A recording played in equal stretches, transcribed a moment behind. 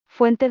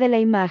Fuente de la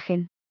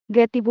imagen.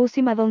 Getty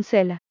Bussi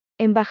Madonsela,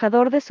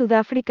 embajador de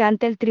Sudáfrica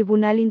ante el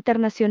Tribunal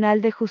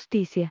Internacional de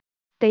Justicia,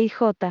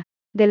 TIJ,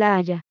 de La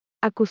Haya,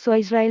 acusó a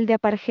Israel de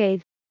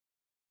apartheid.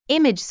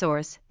 Image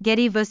source,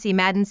 Getty Bussi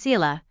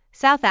Madonsela,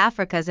 South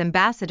Africa's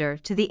ambassador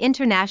to the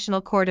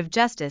International Court of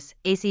Justice,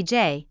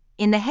 ACJ,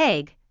 in The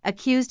Hague,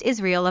 accused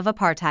Israel of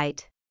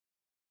apartheid.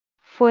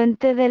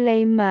 Fuente de la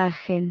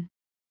imagen.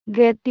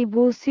 Getty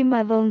Bussi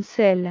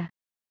Madonsela,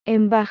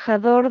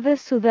 embajador de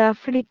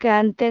Sudáfrica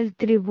ante el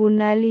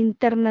Tribunal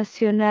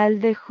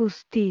Internacional de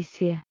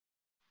Justicia,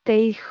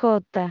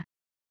 TIJ,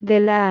 de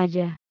La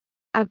Haya,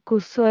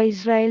 acusó a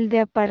Israel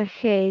de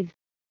apartheid.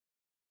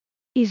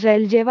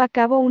 Israel lleva a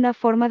cabo una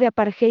forma de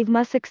apartheid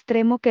más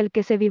extremo que el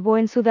que se vivió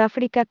en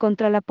Sudáfrica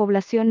contra la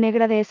población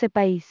negra de ese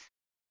país.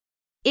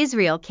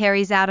 Israel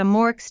carries out a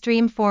more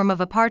extreme form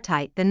of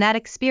apartheid than that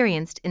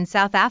experienced in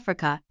South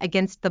Africa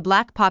against the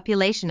black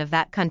population of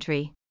that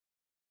country.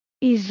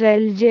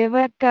 Israel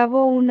lleva a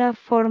cabo una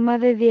forma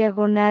de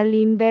diagonal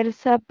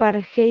inversa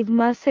apartheid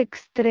más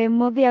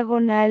extremo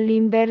diagonal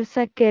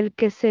inversa que el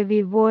que se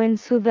vivió en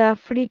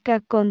Sudáfrica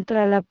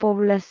contra la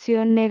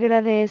población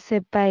negra de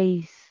ese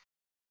país.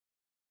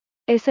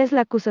 Esa es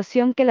la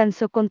acusación que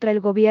lanzó contra el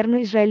gobierno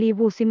israelí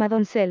Bussi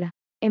Madonsela,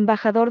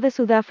 embajador de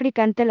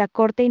Sudáfrica ante la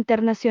Corte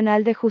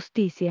Internacional de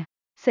Justicia,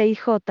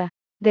 CIJ,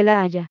 de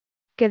La Haya,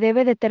 que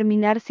debe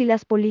determinar si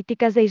las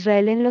políticas de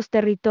Israel en los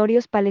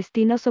territorios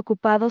palestinos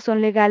ocupados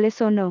son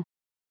legales o no.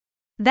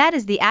 That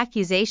is the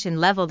accusation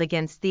leveled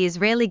against the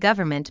Israeli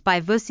government by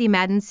Bussi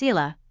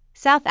Madonsela,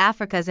 South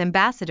Africa's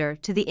ambassador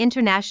to the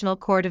International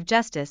Court of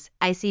Justice,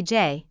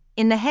 ICJ,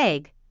 in The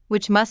Hague,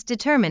 which must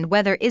determine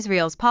whether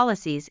Israel's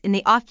policies in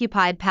the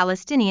occupied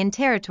Palestinian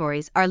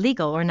territories are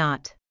legal or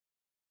not.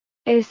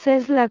 Esa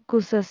es la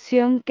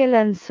acusación que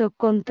lanzó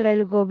contra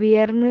el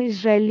gobierno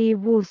israelí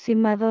Bussi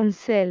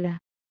Madonsela,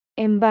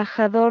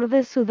 embajador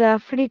de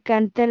Sudáfrica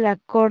ante la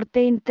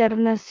Corte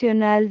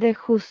Internacional de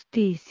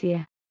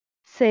Justicia,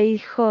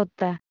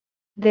 CIJ,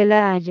 de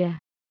La Haya,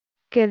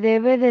 que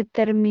debe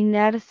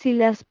determinar si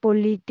las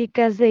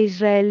políticas de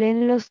Israel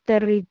en los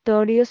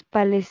territorios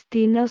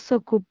palestinos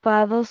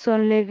ocupados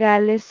son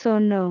legales o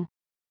no.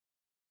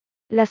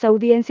 Las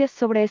audiencias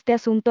sobre este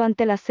asunto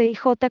ante la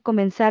CIJ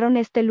comenzaron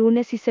este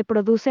lunes y se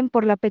producen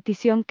por la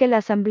petición que la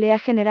Asamblea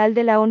General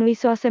de la ONU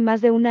hizo hace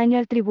más de un año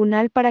al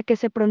tribunal para que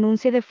se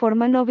pronuncie de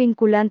forma no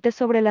vinculante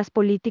sobre las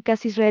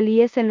políticas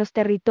israelíes en los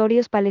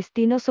territorios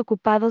palestinos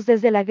ocupados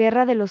desde la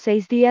Guerra de los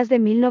 6 días de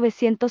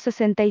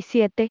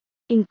 1967,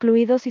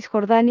 incluidos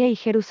Cisjordania y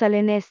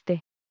Jerusalén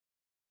Este.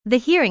 The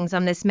hearings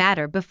on this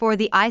matter before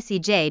the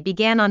ICJ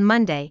began on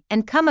Monday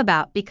and come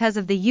about because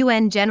of the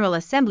UN General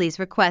Assembly's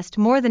request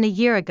more than a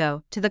year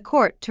ago to the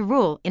court to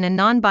rule in a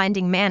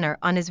non-binding manner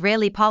on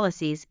Israeli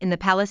policies in the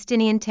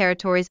Palestinian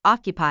territories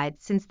occupied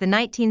since the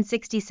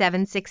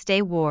 1967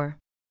 Six-Day War,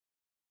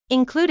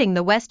 including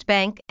the West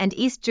Bank and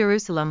East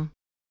Jerusalem.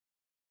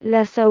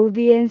 Las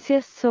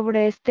audiencias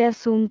sobre este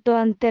asunto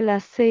ante la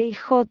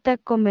CIJ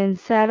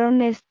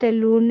comenzaron este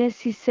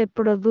lunes y se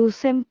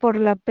producen por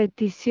la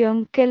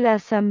petición que la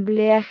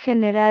Asamblea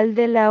General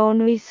de la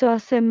ONU hizo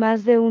hace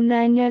más de un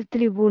año al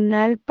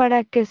tribunal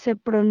para que se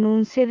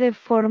pronuncie de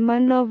forma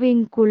no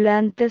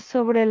vinculante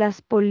sobre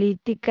las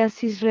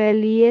políticas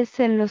israelíes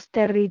en los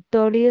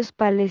territorios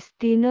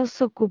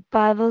palestinos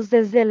ocupados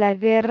desde la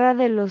Guerra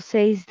de los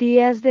 6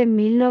 días de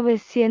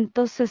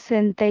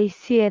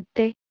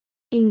 1967.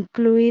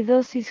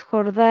 Incluidos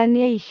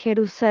Cisjordania y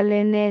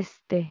Jerusalén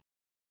Este.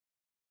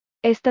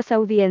 Estas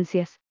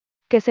audiencias,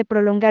 que se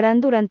prolongarán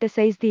durante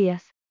 6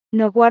 días,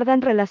 no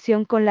guardan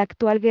relación con la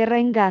actual guerra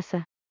en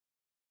Gaza.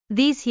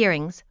 These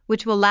hearings,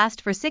 which will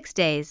last for 6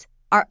 days,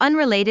 are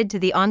unrelated to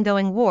the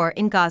ongoing war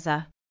in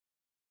Gaza.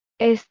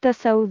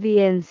 Estas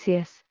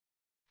audiencias,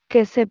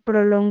 que se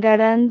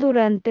prolongarán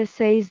durante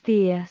 6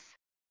 días,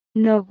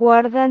 no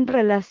guardan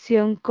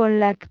relación con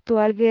la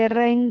actual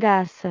guerra en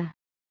Gaza.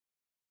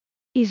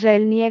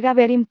 Israel niega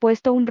haber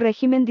impuesto un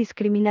régimen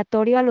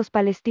discriminatorio a los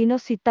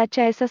palestinos y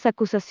tacha esas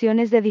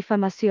acusaciones de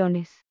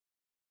difamaciones.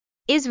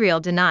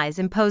 Israel denies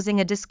imposing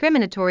a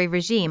discriminatory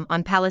regime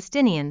on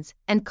Palestinians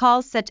and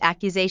calls such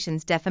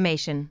accusations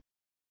defamation.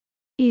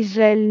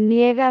 Israel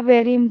niega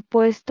haber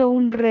impuesto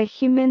un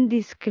régimen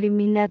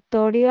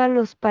discriminatorio a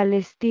los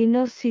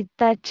palestinos y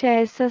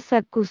tacha esas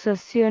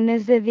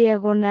acusaciones de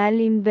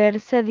diagonal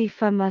inversa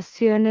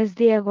difamaciones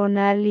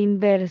diagonal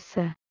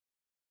inversa.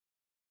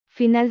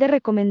 Final de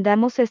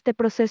recomendamos este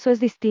proceso es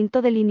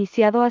distinto del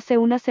iniciado hace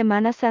unas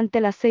semanas ante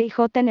la CIJ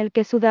en el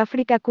que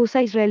Sudáfrica acusa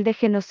a Israel de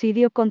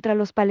genocidio contra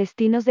los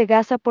palestinos de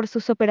Gaza por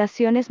sus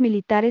operaciones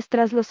militares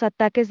tras los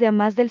ataques de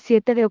Hamas del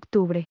 7 de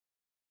octubre.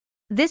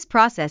 This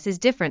process is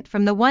different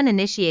from the one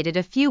initiated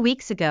a few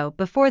weeks ago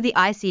before the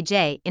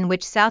ICJ in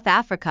which South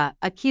Africa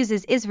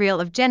accuses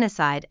Israel of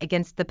genocide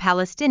against the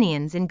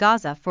Palestinians in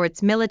Gaza for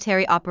its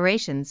military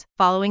operations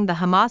following the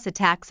Hamas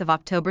attacks of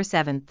October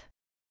 7.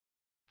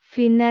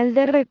 final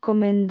de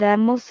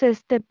recomendamos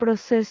este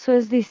proceso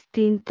es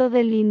distinto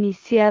del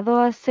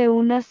iniciado hace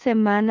unas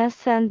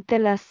semanas ante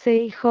la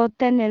CIJ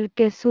en el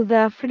que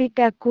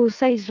Sudáfrica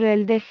acusa a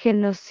Israel de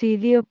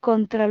genocidio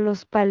contra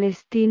los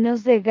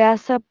palestinos de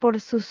Gaza por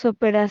sus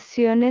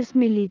operaciones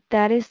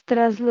militares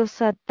tras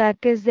los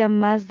ataques de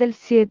Hamás del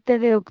 7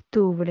 de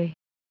octubre.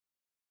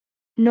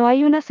 No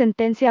hay una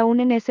sentencia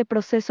aún en ese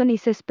proceso ni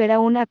se espera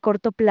una a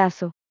corto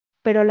plazo,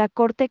 pero la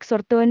Corte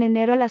exhortó en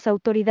enero a las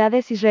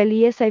autoridades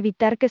israelíes a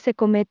evitar que se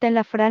cometa en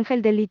la franja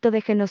el delito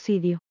de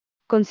genocidio,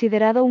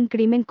 considerado un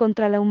crimen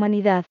contra la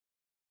humanidad.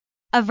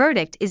 A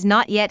verdict is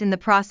not yet in the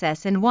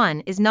process and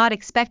one is not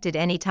expected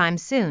anytime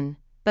soon,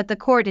 but the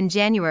court in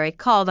January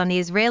called on the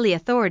Israeli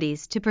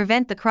authorities to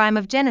prevent the crime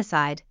of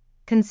genocide,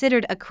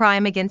 considered a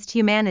crime against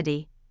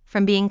humanity,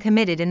 from being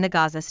committed in the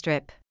Gaza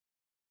Strip.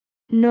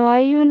 No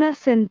hay una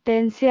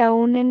sentencia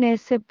aún en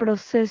ese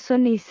proceso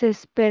ni se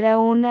espera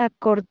una a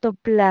corto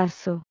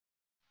plazo,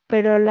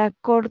 pero la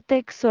Corte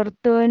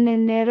exhortó en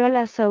enero a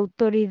las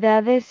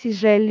autoridades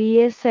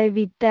israelíes a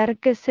evitar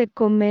que se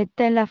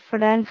cometa en la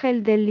franja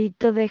el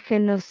delito de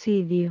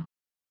genocidio,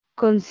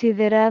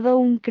 considerado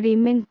un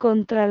crimen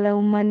contra la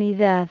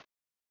humanidad.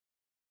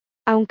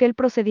 Aunque el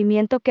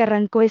procedimiento que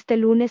arrancó este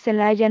lunes en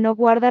la Haya no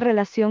guarda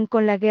relación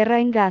con la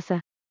guerra en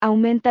Gaza,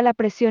 aumenta la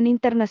presión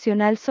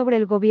internacional sobre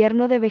el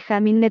gobierno de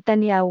Benjamin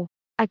Netanyahu,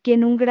 a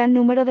quien un gran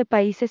número de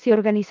países y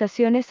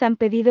organizaciones han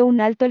pedido un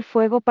alto el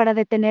fuego para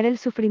detener el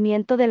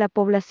sufrimiento de la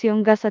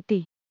población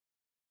gazatí.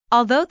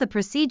 Although the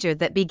procedure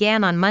that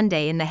began on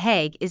Monday in The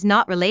Hague is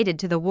not related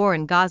to the war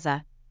in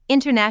Gaza,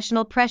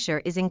 international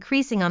pressure is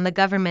increasing on the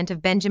government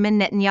of Benjamin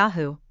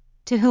Netanyahu,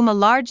 to whom a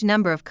large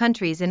number of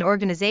countries and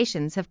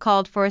organizations have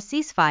called for a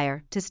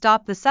ceasefire to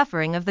stop the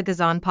suffering of the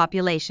Gazan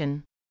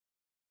population.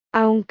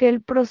 Aunque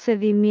el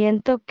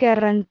procedimiento que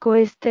arrancó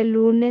este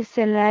lunes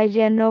en la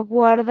Haya no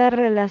guarda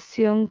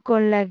relación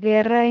con la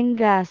guerra en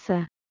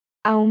Gaza,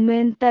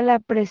 aumenta la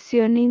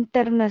presión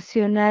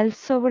internacional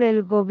sobre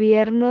el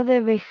gobierno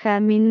de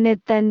Benjamin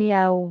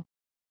Netanyahu,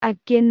 a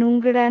quien un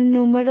gran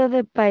número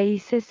de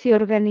países y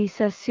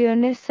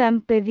organizaciones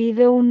han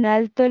pedido un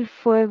alto el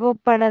fuego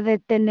para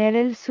detener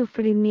el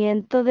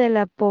sufrimiento de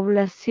la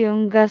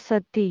población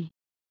gazatí.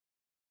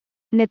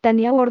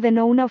 Netanyahu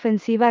ordenó una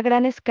ofensiva a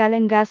gran escala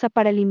en Gaza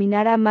para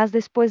eliminar a Hamás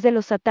después de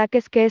los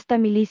ataques que esta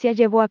milicia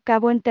llevó a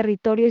cabo en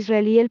territorio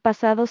israelí el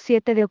pasado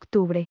 7 de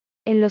octubre,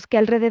 en los que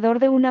alrededor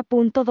de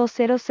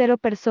 1.200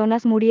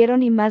 personas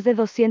murieron y más de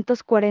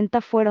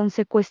 240 fueron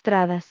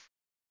secuestradas.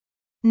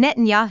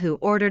 Netanyahu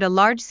ordered a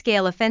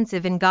large-scale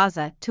offensive in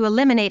Gaza to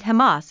eliminate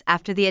Hamas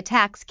after the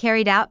attacks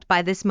carried out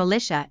by this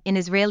militia in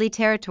Israeli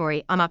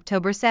territory on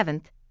October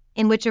 7,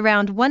 in which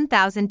around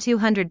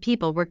 1,200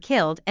 people were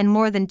killed and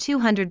more than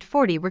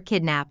 240 were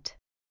kidnapped.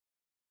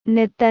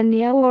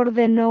 Netanyahu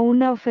ordenó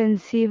una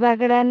ofensiva a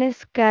gran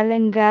escala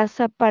en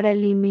Gaza para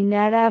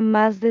eliminar a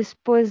Hamás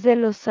después de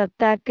los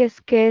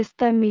ataques que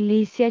esta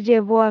milicia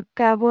llevó a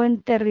cabo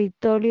en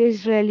territorio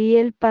israelí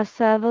el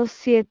pasado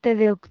 7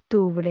 de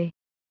octubre,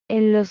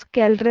 en los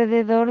que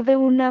alrededor de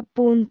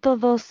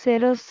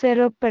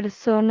 1.200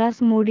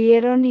 personas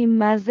murieron y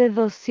más de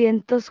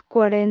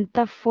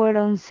 240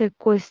 fueron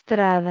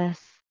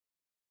secuestradas.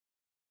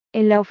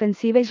 En la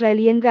ofensiva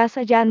israelí en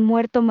Gaza ya han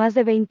muerto más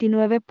de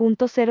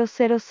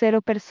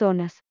 29.000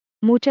 personas,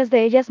 muchas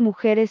de ellas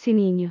mujeres y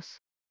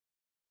niños.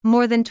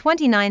 More than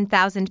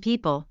 29,000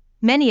 people,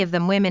 many of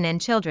them women and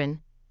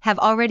children, have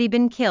already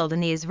been killed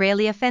in the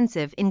Israeli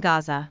offensive in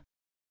Gaza.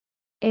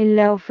 En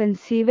la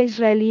ofensiva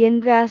israelí en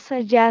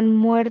Gaza ya han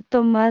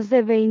muerto más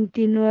de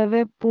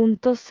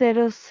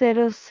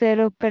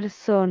 29.000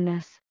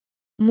 personas,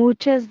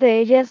 muchas de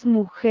ellas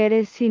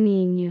mujeres y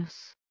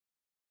niños.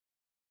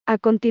 A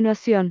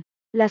continuación,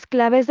 las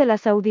claves de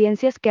las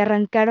audiencias que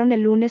arrancaron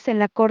el lunes en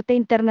la Corte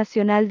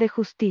Internacional de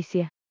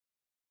Justicia.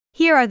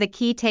 Here are the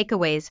key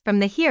takeaways from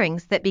the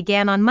hearings that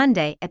began on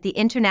Monday at the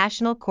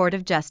International Court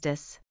of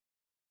Justice.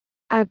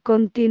 A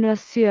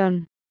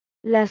continuación,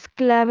 las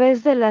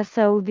claves de las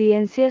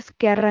audiencias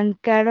que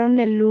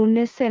arrancaron el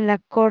lunes en la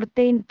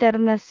Corte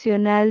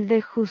Internacional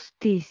de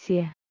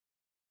Justicia.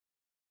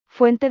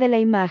 Fuente de la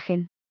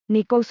imagen: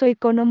 Nicoso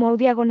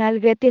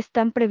 /Getty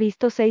están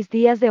previstos 6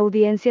 días de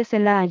audiencias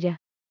en La Haya.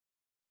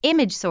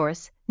 Image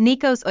source: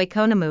 Nikos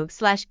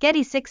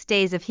Oikonomou/Getty. 6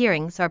 days of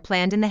hearings are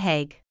planned in The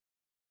Hague.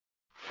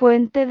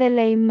 Fuente de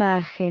la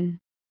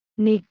imagen: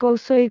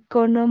 Nicoso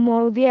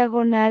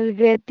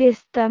 /Getty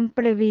están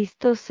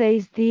previstos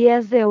 6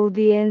 días de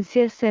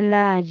audiencias en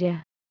La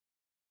Haya.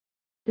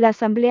 La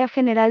Asamblea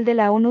General de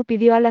la ONU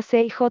pidió a la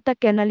CIJ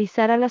que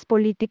analizara las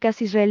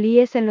políticas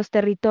israelíes en los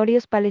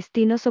territorios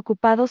palestinos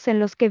ocupados en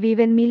los que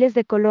viven miles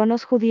de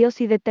colonos judíos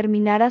y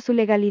determinara su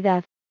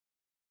legalidad.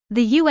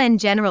 The UN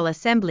General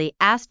Assembly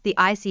asked the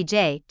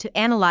ICJ to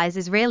analyze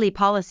Israeli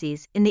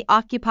policies in the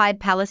occupied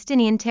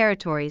Palestinian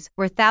territories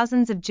where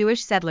thousands of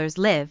Jewish settlers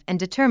live and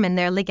determine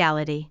their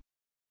legality.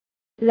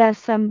 La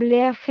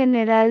Asamblea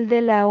General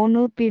de la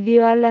ONU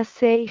pidió a la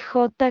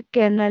CIJ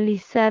que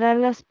analizara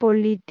las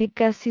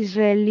políticas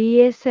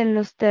israelíes en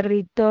los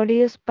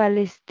territorios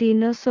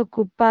palestinos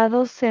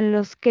ocupados en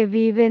los que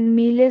viven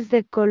miles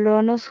de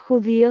colonos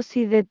judíos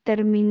y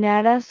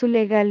determinara su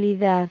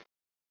legalidad.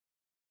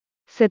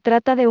 Se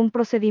trata de un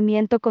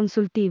procedimiento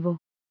consultivo.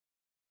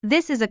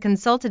 This is a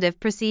consultative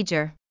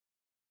procedure.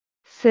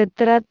 Se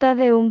trata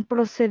de un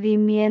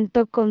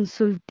procedimiento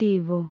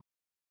consultivo.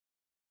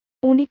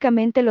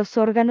 Únicamente los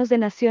órganos de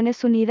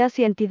Naciones Unidas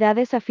y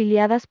entidades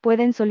afiliadas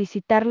pueden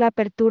solicitar la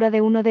apertura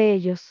de uno de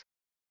ellos.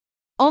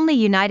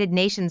 Only United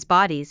Nations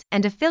bodies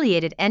and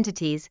affiliated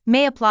entities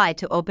may apply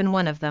to open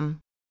one of them.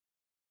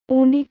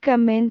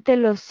 Únicamente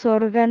los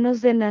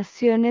órganos de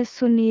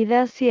Naciones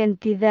Unidas y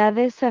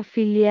entidades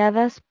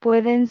afiliadas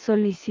pueden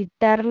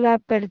solicitar la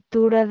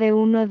apertura de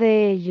uno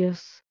de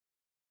ellos.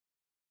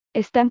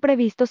 Están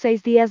previstos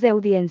 6 días de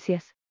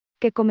audiencias,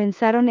 que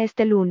comenzaron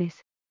este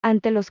lunes,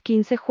 ante los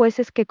 15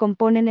 jueces que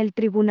componen el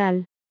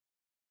tribunal.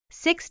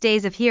 6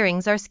 days of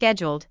hearings are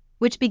scheduled,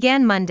 which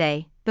began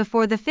Monday,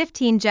 before the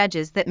 15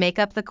 judges that make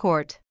up the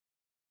court.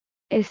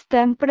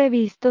 Están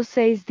previstos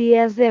 6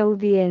 días de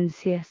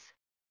audiencias,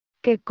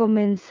 que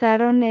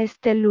comenzaron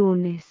este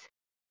lunes,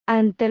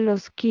 ante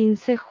los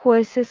 15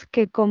 jueces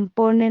que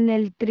componen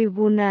el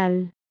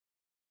tribunal.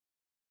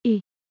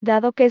 Y,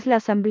 dado que es la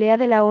Asamblea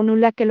de la ONU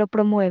la que lo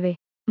promueve,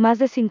 más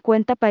de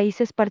 50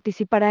 países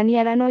participarán y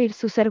harán oír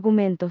sus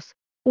argumentos,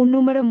 un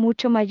número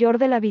mucho mayor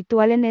del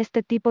habitual en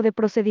este tipo de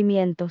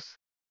procedimientos.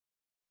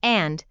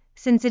 And,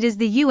 since it is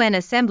the UN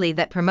Assembly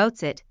that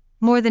promotes it,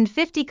 more than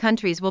 50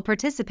 countries will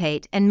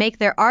participate and make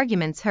their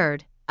arguments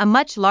heard, a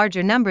much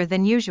larger number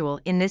than usual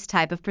in this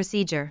type of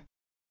procedure.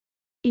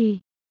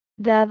 Y,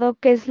 dado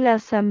que es la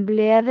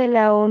Asamblea de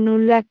la ONU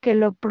la que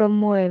lo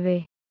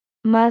promueve,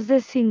 más de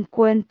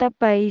 50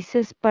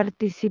 países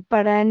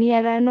participarán y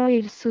harán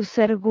oír sus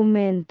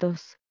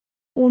argumentos,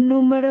 un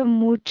número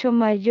mucho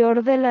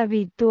mayor del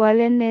habitual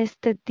en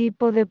este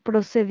tipo de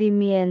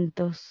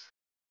procedimientos.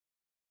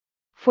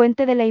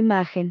 Fuente de la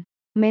imagen: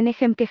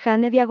 Menahem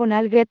Kehane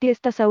 /Getty.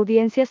 Estas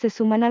audiencias se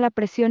suman a la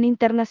presión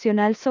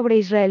internacional sobre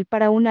Israel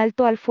para un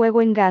alto al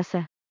fuego en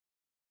Gaza.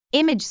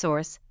 Image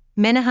source: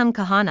 Menahem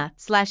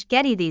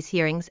Kahana/Getty. These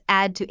hearings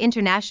add to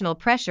international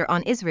pressure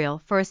on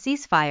Israel for a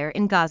ceasefire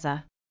in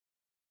Gaza.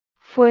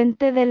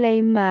 Fuente de la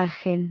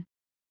imagen: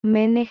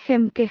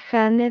 Menahem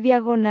Kehane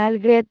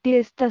 /Getty.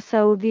 Estas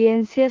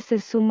audiencias se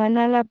suman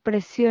a la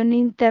presión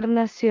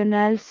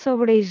internacional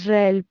sobre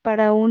Israel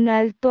para un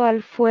alto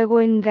al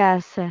fuego en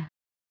Gaza.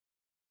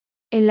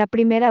 En la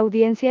primera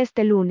audiencia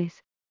este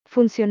lunes,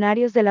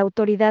 funcionarios de la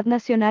Autoridad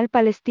Nacional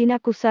Palestina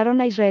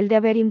acusaron a Israel de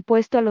haber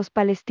impuesto a los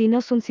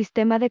palestinos un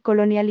sistema de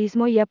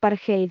colonialismo y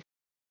apartheid.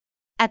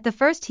 At the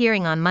first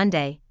hearing on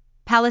Monday,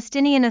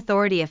 Palestinian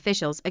Authority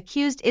officials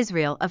accused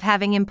Israel of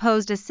having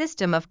imposed a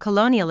system of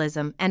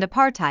colonialism and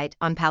apartheid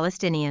on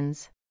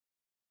Palestinians.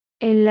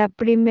 En la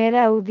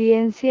primera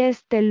audiencia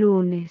este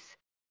lunes,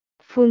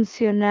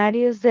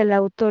 funcionarios de la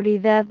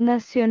Autoridad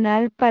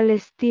Nacional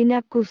Palestina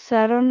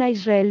acusaron a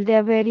Israel de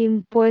haber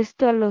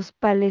impuesto a los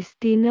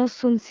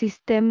palestinos un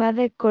sistema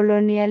de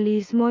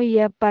colonialismo y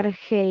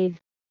apartheid.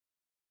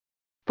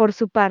 Por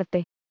su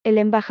parte, el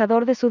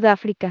embajador de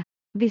Sudáfrica,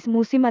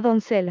 Bismusi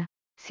Madonsela,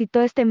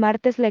 citó este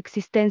martes la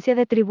existencia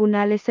de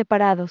tribunales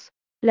separados,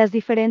 las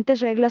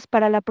diferentes reglas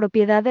para la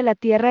propiedad de la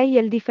tierra y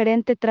el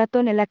diferente trato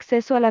en el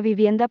acceso a la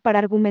vivienda para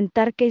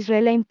argumentar que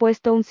Israel ha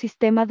impuesto un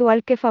sistema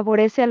dual que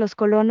favorece a los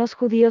colonos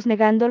judíos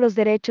negando los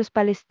derechos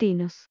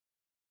palestinos.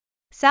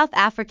 South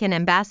African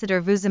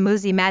Ambassador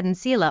Vusimuzi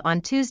Madonsela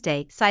on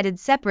Tuesday cited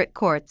separate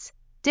courts,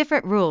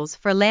 different rules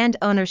for land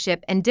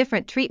ownership and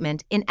different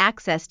treatment in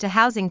access to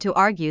housing to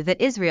argue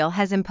that Israel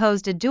has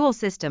imposed a dual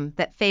system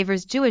that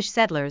favors Jewish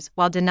settlers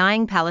while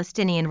denying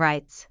Palestinian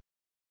rights.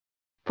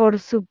 Por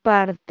su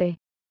parte,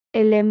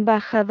 el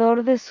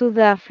embajador de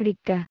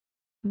Sudáfrica,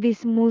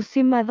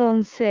 Bismusi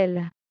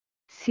Madonsela,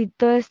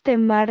 citó este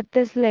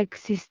martes la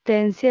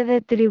existencia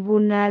de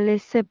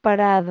tribunales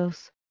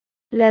separados,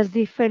 las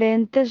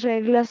diferentes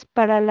reglas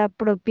para la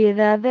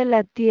propiedad de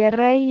la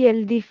tierra y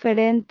el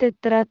diferente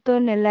trato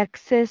en el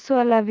acceso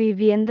a la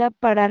vivienda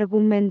para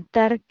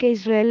argumentar que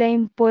Israel ha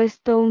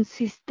impuesto un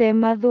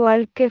sistema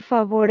dual que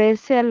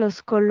favorece a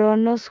los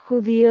colonos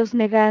judíos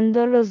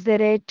negando los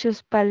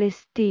derechos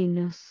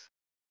palestinos.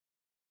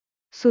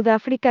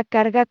 Sudáfrica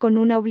carga con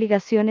una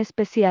obligación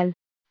especial,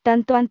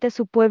 tanto ante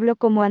su pueblo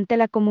como ante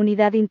la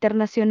comunidad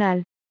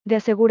internacional, de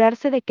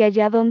asegurarse de que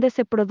allá donde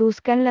se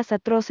produzcan las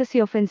atroces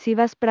y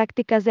ofensivas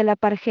prácticas del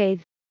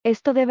apartheid,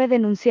 esto debe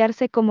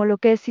denunciarse como lo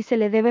que es y se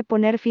le debe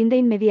poner fin de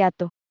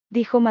inmediato,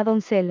 dijo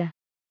Madonsela.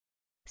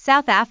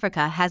 South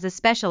Africa has a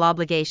special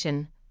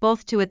obligation,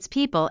 both to its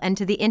people and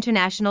to the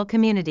international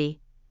community,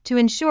 to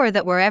ensure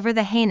that wherever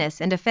the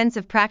heinous and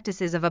offensive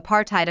practices of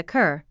apartheid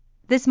occur,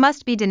 this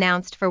must be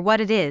denounced for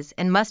what it is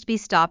and must be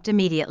stopped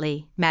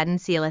immediately,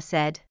 Madonsela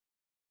said.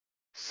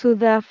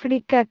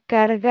 Sudáfrica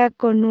carga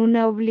con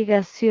una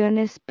obligación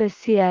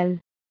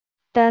especial,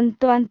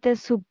 tanto ante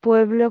su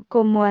pueblo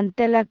como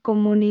ante la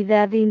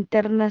comunidad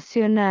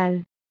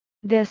internacional,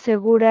 de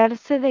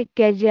asegurarse de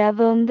que allá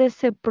donde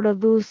se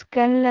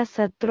produzcan las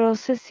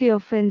atroces y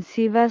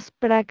ofensivas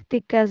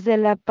prácticas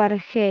del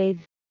apartheid,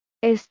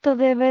 esto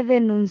debe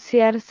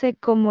denunciarse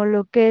como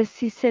lo que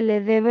es y se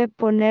le debe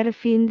poner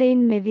fin de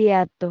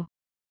inmediato,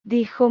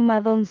 dijo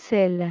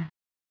Madonsela.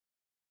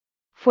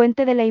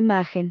 Fuente de la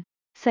imagen.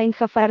 Sain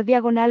Jafar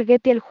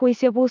 /Getty. El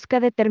juicio busca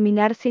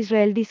determinar si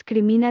Israel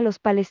discrimina a los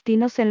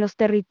palestinos en los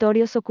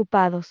territorios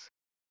ocupados.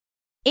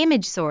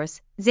 Image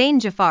source, Zain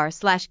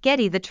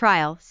Jafar/Getty. The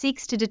trial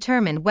seeks to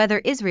determine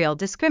whether Israel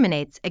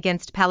discriminates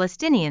against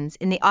Palestinians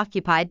in the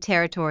occupied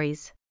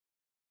territories.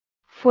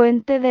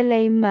 Fuente de la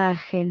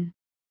imagen.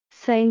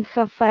 Sain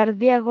Jafar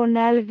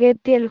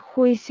 /Getty. El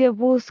juicio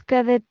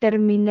busca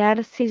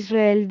determinar si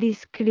Israel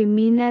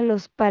discrimina a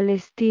los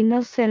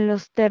palestinos en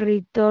los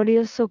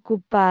territorios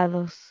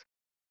ocupados.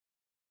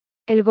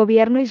 El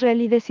gobierno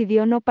israelí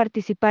decidió no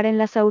participar en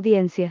las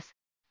audiencias,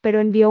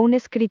 pero envió un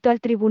escrito al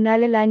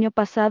tribunal el año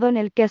pasado en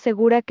el que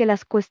asegura que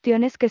las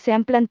cuestiones que se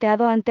han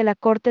planteado ante la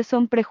Corte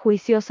son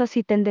prejuiciosas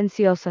y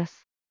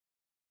tendenciosas.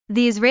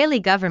 The Israeli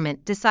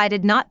government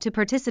decided not to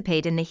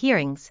participate in the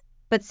hearings,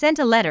 but sent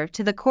a letter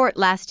to the court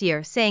last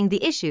year saying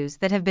the issues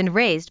that have been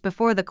raised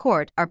before the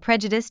court are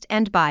prejudiced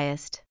and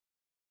biased.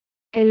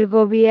 El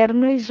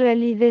gobierno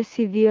israelí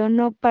decidió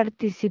no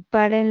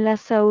participar en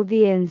las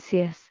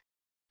audiencias,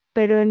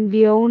 pero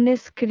envió un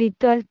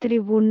escrito al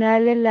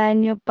tribunal el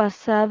año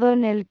pasado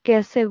en el que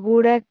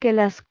asegura que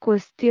las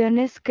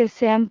cuestiones que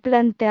se han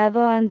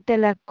planteado ante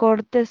la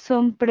Corte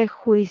son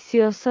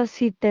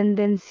prejuiciosas y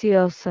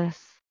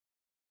tendenciosas.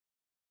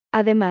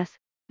 Además,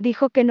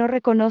 dijo que no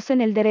reconocen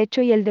el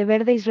derecho y el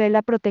deber de Israel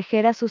a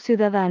proteger a sus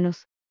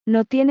ciudadanos,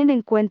 no tienen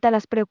en cuenta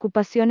las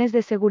preocupaciones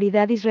de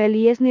seguridad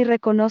israelíes ni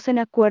reconocen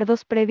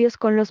acuerdos previos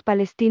con los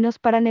palestinos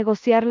para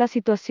negociar la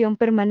situación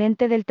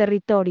permanente del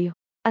territorio,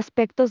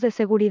 aspectos de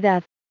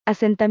seguridad,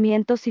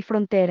 asentamientos y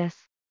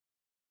fronteras.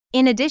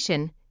 In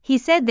addition, he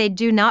said they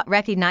do not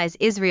recognize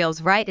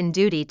Israel's right and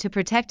duty to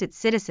protect its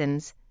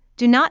citizens,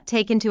 do not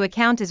take into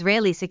account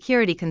Israeli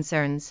security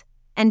concerns,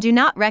 and do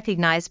not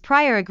recognize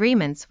prior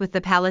agreements with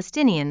the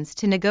Palestinians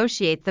to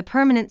negotiate the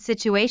permanent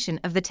situation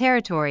of the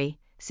territory,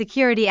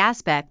 security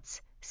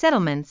aspects,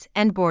 settlements,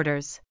 and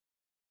borders.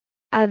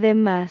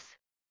 Además,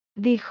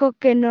 dijo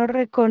que no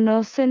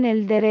reconocen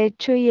el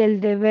derecho y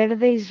el deber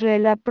de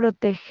Israel a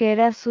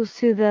proteger a sus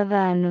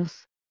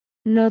ciudadanos.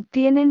 No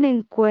tienen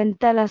en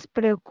cuenta las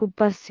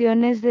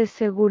preocupaciones de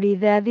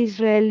seguridad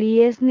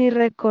israelíes ni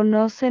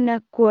reconocen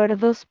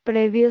acuerdos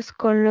previos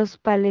con los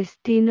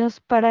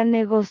palestinos para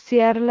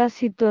negociar la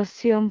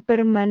situación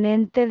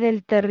permanente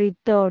del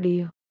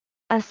territorio,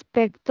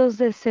 aspectos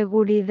de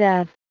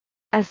seguridad,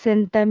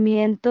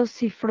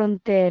 asentamientos y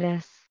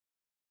fronteras.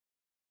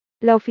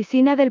 La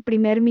oficina del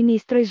primer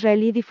ministro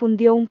israelí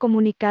difundió un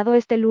comunicado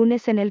este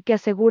lunes en el que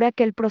asegura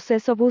que el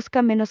proceso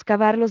busca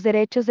menoscabar los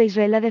derechos de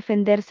Israel a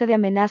defenderse de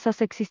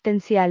amenazas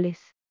existenciales.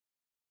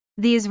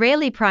 The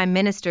Israeli Prime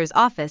Minister's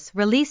office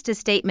released a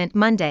statement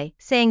Monday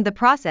saying the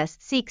process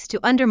seeks to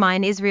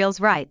undermine Israel's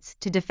rights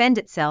to defend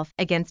itself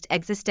against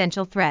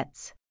existential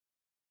threats.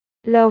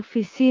 La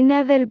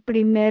oficina del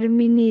primer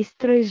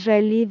ministro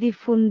israelí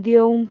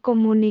difundió un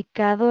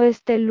comunicado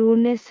este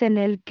lunes en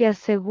el que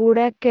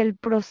asegura que el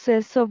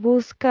proceso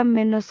busca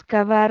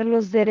menoscabar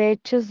los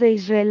derechos de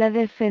Israel a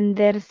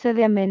defenderse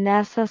de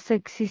amenazas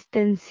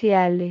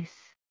existenciales.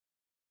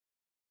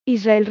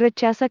 Israel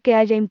rechaza que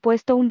haya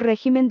impuesto un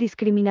régimen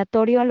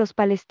discriminatorio a los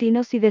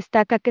palestinos y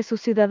destaca que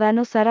sus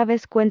ciudadanos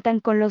árabes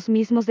cuentan con los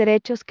mismos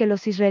derechos que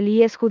los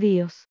israelíes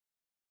judíos.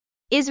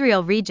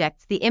 Israel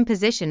rejects the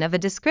imposition of a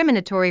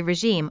discriminatory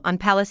regime on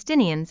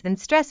Palestinians and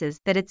stresses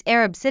that its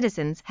Arab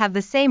citizens have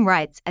the same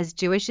rights as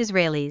Jewish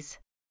Israelis.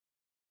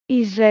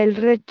 Israel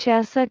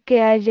rechaza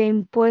que haya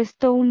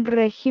impuesto un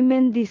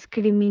régimen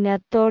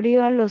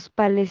discriminatorio a los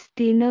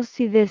palestinos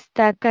y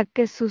destaca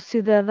que sus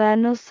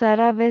ciudadanos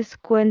árabes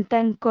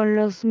cuentan con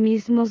los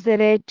mismos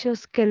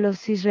derechos que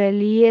los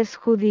israelíes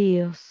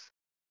judíos.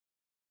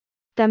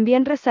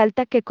 También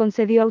resalta que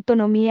concedió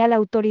autonomía a la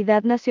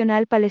Autoridad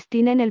Nacional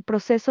Palestina en el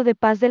proceso de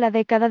paz de la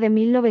década de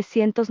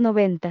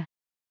 1990.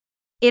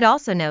 It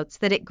also notes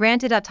that it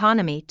granted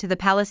autonomy to the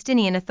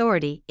Palestinian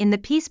Authority in the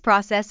peace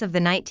process of the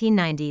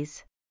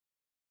 1990s.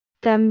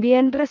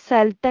 También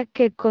resalta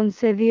que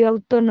concedió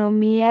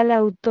autonomía a la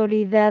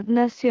Autoridad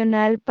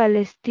Nacional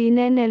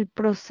Palestina en el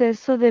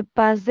proceso de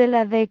paz de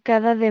la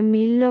década de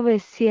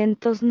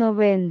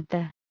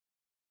 1990.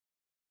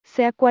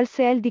 Sea cual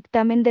sea el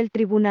dictamen del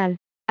tribunal,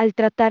 al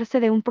tratarse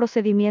de un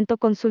procedimiento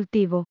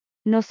consultivo,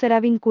 no será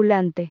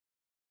vinculante.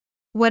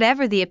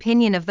 Whatever the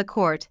opinion of the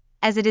court,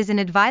 as it is an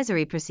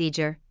advisory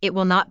procedure, it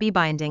will not be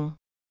binding.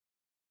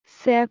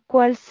 Sea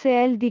cual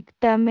sea el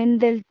dictamen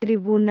del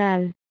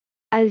tribunal,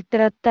 al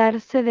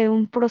tratarse de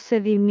un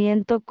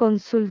procedimiento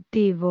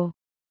consultivo,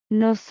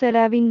 no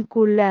será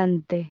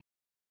vinculante.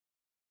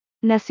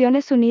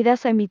 Naciones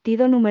Unidas ha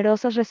emitido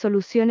numerosas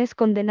resoluciones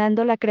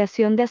condenando la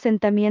creación de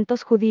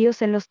asentamientos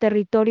judíos en los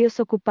territorios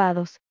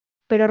ocupados,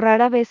 pero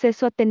rara vez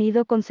eso ha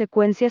tenido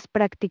consecuencias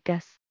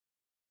prácticas.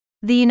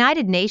 The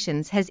United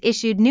Nations has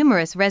issued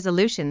numerous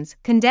resolutions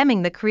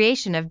condemning the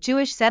creation of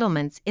Jewish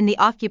settlements in the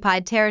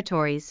occupied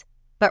territories,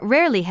 but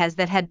rarely has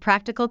that had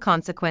practical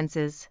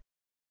consequences.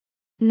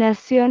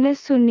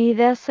 Naciones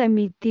Unidas ha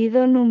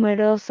emitido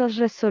numerosas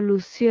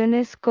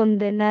resoluciones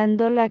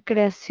condenando la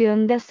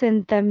creación de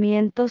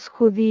asentamientos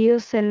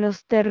judíos en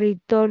los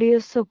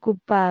territorios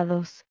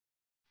ocupados,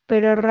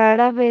 pero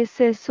rara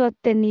vez eso ha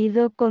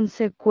tenido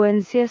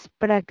consecuencias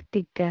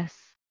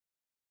prácticas.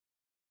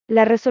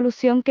 La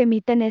resolución que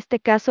emite en este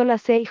caso la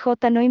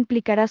CIJ no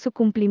implicará su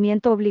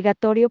cumplimiento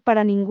obligatorio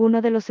para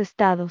ninguno de los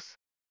estados.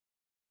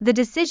 The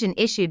decision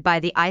issued by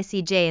the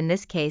ICJ in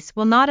this case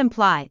will not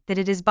imply that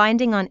it is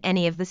binding on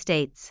any of the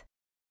states.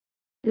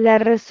 La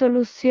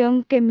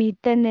resolución que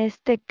emite en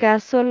este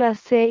caso la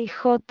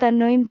CIJ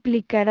no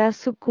implicará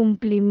su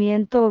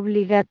cumplimiento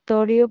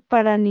obligatorio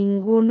para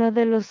ninguno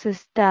de los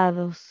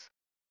estados.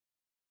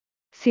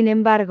 Sin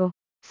embargo,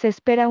 se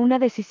espera una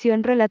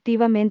decisión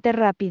relativamente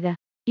rápida,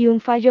 y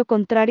un fallo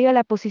contrario a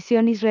la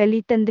posición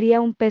israelí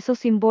tendría un peso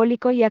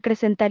simbólico y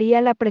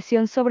acrecentaría la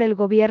presión sobre el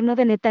gobierno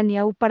de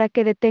Netanyahu para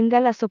que detenga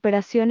las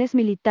operaciones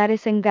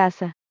militares en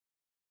Gaza.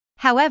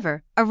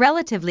 However, a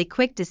relatively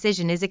quick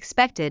decision is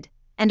expected,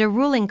 and a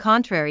ruling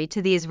contrary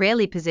to the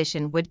Israeli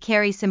position would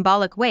carry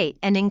symbolic weight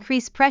and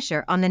increase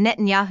pressure on the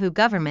Netanyahu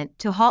government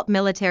to halt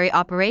military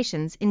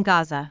operations in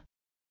Gaza.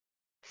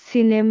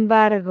 Sin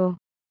embargo,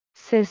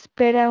 se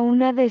espera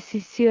una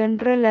decisión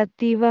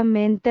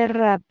relativamente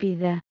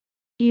rápida,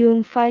 y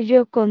un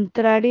fallo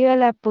contrario a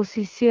la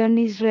posición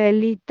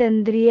israelí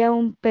tendría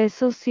un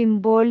peso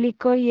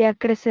simbólico y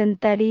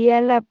acrecentaría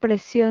la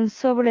presión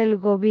sobre el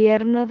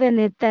gobierno de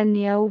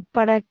Netanyahu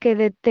para que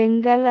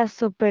detenga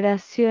las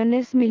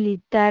operaciones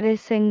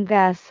militares en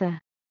Gaza.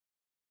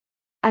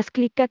 Haz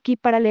clic aquí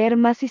para leer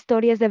más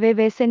historias de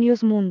BBC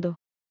News Mundo.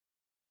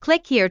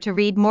 Click here to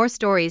read more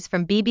stories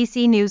from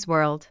BBC News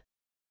World.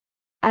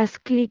 Haz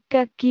clic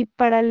aquí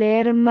para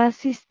leer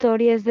más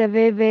historias de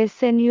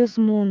BBC News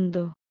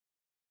Mundo.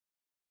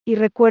 Y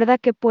recuerda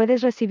que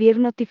puedes recibir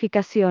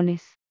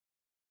notificaciones.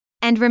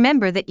 And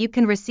remember that you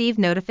can receive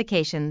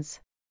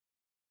notifications.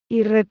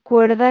 Y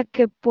recuerda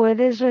que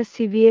puedes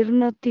recibir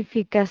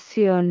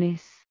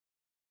notificaciones.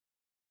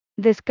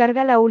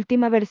 Descarga la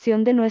última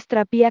versión de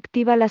nuestra API y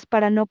actívalas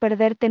para no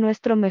perderte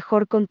nuestro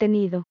mejor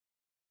contenido.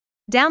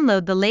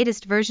 Download the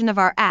latest version of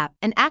our app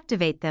and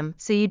activate them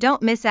so you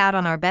don't miss out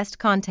on our best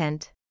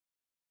content.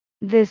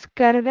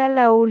 Descarga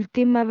la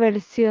última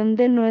versión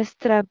de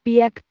nuestra API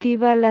y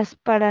actívalas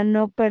para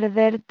no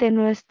perderte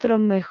nuestro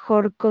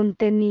mejor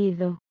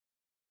contenido.